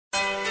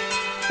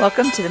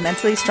Welcome to the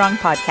Mentally Strong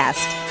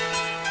Podcast.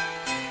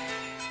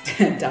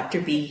 Dr.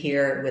 B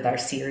here with our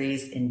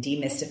series in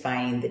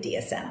Demystifying the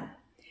DSM.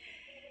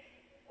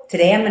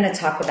 Today I'm going to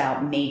talk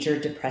about Major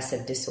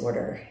Depressive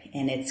Disorder,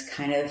 and it's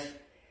kind of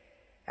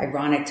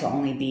ironic to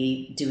only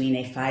be doing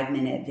a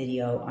 5-minute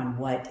video on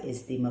what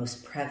is the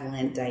most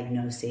prevalent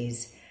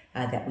diagnoses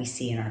that we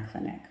see in our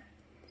clinic.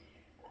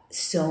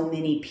 So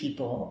many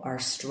people are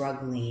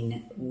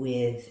struggling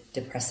with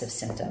depressive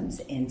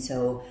symptoms, and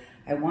so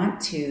I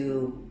want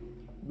to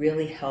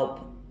really help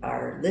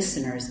our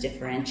listeners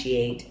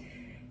differentiate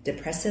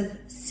depressive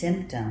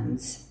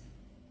symptoms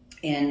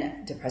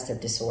and depressive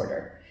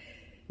disorder,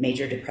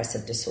 major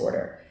depressive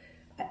disorder.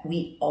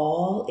 We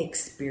all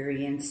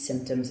experience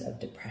symptoms of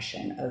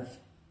depression,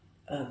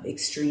 of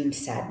extreme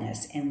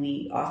sadness, and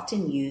we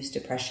often use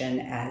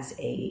depression as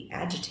a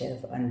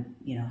adjective on,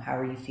 how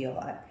are you feel?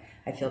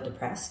 I feel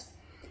depressed.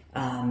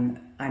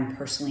 I'm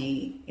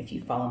personally, if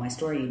you follow my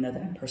story, you know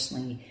that I'm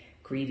personally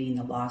grieving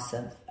the loss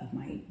of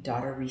my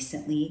daughter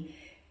recently,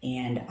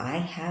 and I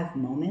have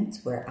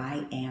moments where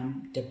I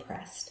am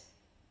depressed.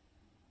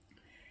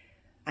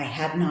 I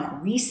have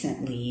not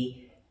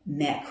recently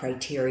met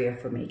criteria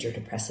for major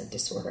depressive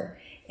disorder,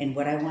 and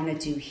what I want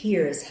to do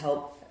here is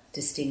help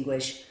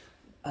distinguish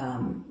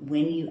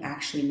when you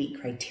actually meet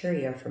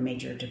criteria for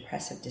major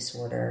depressive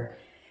disorder,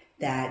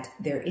 that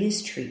there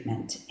is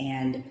treatment.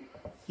 And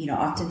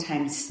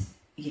oftentimes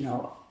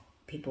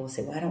people will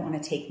say, well, I don't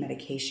want to take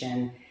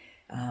medication.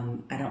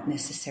 I don't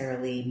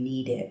necessarily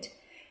need it.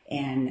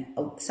 And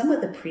some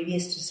of the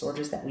previous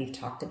disorders that we've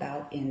talked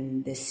about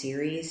in this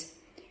series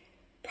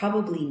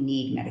probably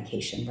need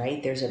medication,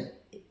 right? There's a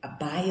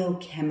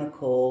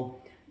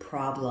biochemical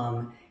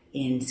problem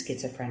in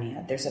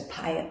schizophrenia. There's a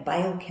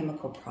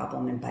biochemical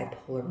problem in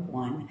bipolar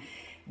 1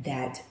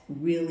 that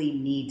really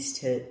needs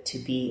to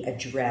be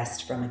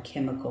addressed from a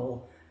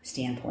chemical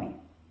standpoint.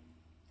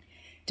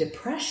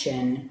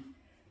 Depression,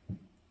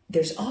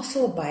 there's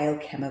also a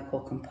biochemical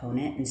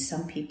component, and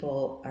some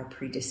people are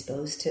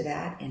predisposed to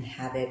that and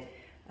have it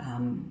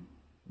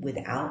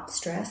without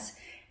stress.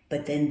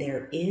 But then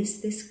there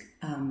is this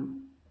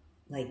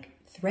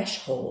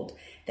threshold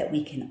that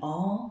we can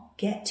all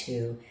get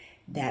to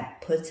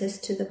that puts us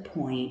to the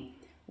point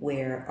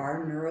where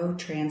our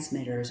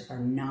neurotransmitters are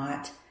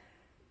not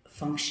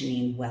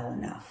functioning well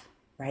enough,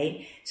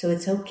 right? So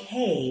it's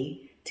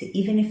okay to,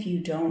 even if you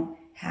don't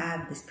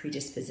have this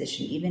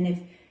predisposition, even if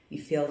you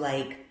feel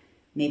like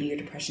maybe your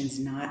depression's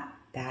not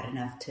bad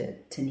enough to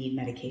need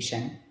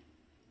medication,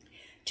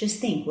 just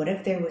think, what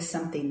if there was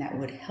something that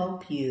would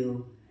help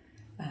you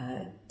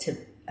to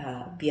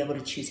be able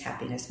to choose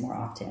happiness more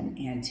often,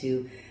 and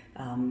to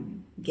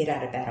get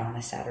out of bed on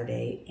a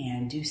Saturday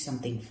and do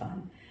something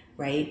fun,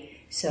 right?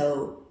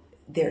 So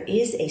there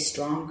is a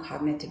strong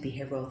cognitive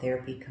behavioral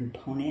therapy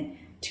component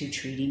to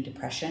treating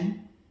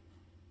depression,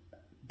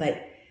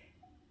 but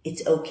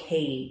it's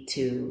okay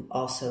to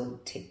also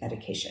take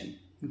medication,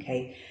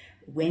 okay?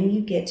 When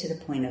you get to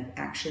the point of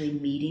actually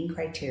meeting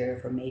criteria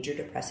for major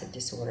depressive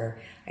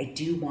disorder, I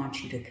do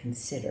want you to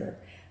consider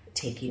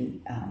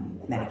taking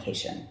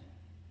medication.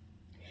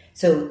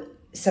 So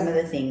some of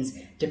the things: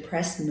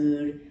 depressed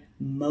mood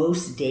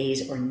most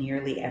days or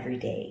nearly every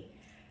day,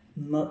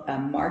 a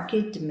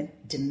marked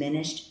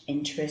diminished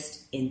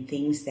interest in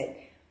things that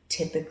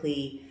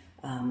typically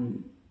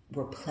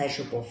were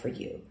pleasurable for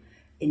you,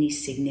 any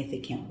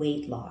significant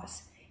weight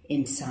loss,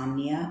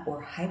 insomnia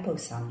or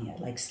hypersomnia,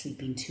 like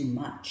sleeping too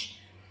much,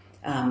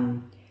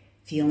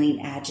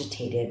 feeling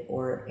agitated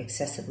or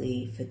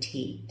excessively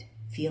fatigued,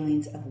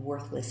 feelings of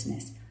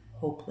worthlessness,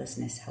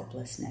 hopelessness,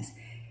 helplessness.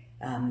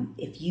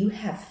 If you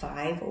have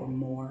 5 or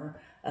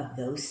more of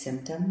those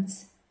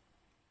symptoms,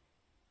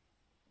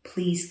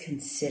 please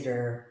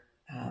consider,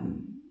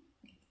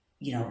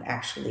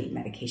 actually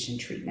medication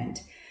treatment,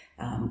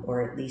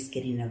 or at least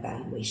getting an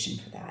evaluation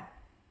for that.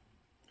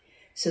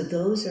 So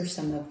those are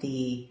some of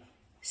the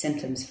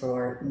symptoms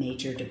for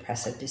major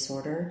depressive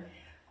disorder.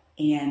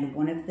 And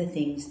one of the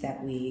things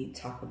that we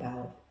talk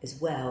about as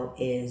well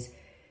is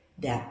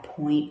that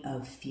point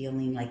of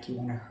feeling like you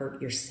want to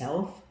hurt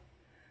yourself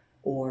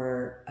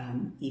or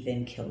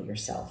even kill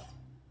yourself,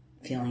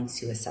 feeling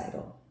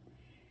suicidal.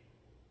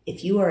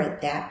 If you are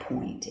at that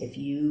point, if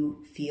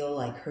you feel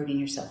like hurting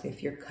yourself,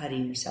 if you're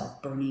cutting yourself,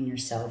 burning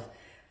yourself,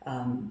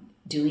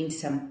 doing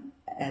some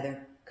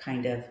other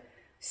kind of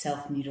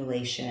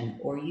self-mutilation,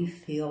 or you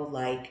feel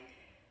like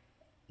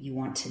you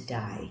want to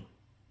die,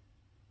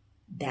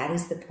 that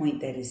is the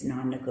point that is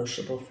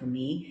non-negotiable for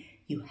me.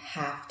 You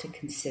have to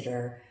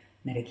consider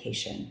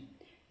medication.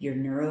 Your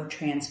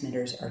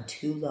neurotransmitters are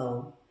too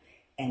low,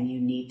 and you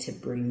need to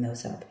bring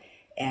those up.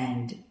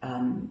 And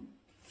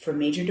for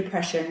major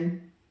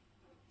depression,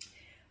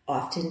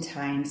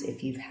 oftentimes,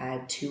 if you've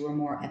had 2 or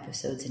more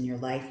episodes in your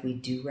life, we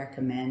do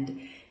recommend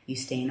you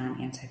staying on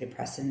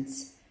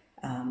antidepressants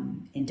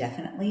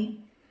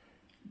indefinitely.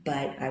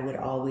 But I would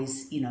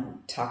always,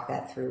 talk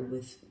that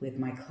through with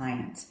my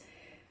clients.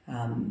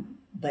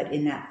 But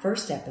in that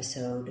first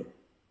episode,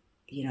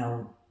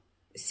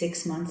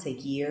 6 months, a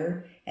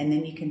year, and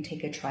then you can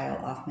take a trial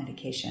off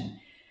medication.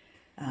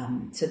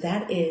 So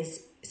that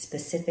is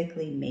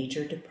specifically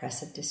major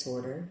depressive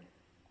disorder.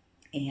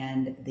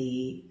 And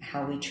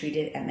how we treat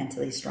it at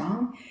Mentally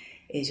Strong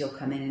is you'll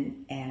come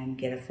in and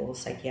get a full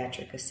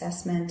psychiatric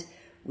assessment.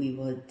 We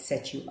would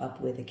set you up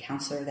with a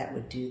counselor that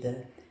would do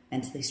the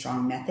Mentally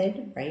Strong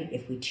method, right?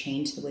 If we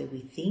change the way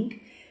we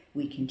think,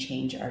 we can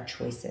change our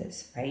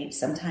choices, right?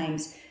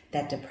 Sometimes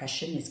that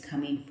depression is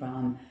coming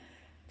from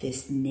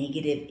this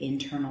negative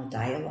internal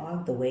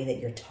dialogue, the way that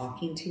you're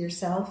talking to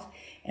yourself,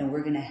 and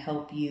we're going to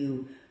help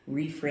you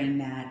reframe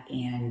that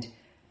and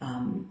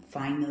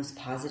find those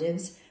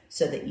positives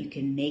so that you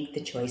can make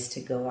the choice to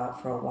go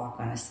out for a walk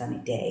on a sunny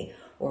day,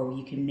 or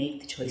you can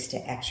make the choice to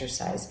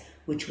exercise,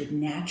 which would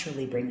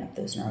naturally bring up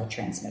those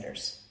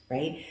neurotransmitters,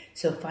 right?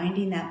 So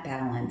finding that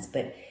balance.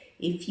 But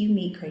if you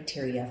meet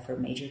criteria for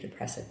major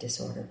depressive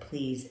disorder,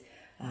 please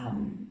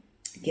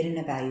get an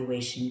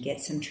evaluation,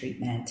 get some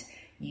treatment.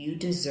 You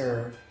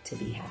deserve to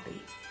be happy.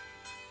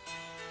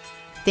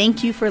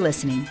 Thank you for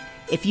listening.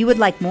 If you would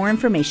like more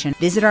information,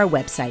 visit our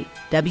website,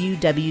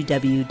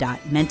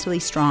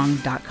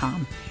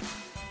 www.mentallystrong.com.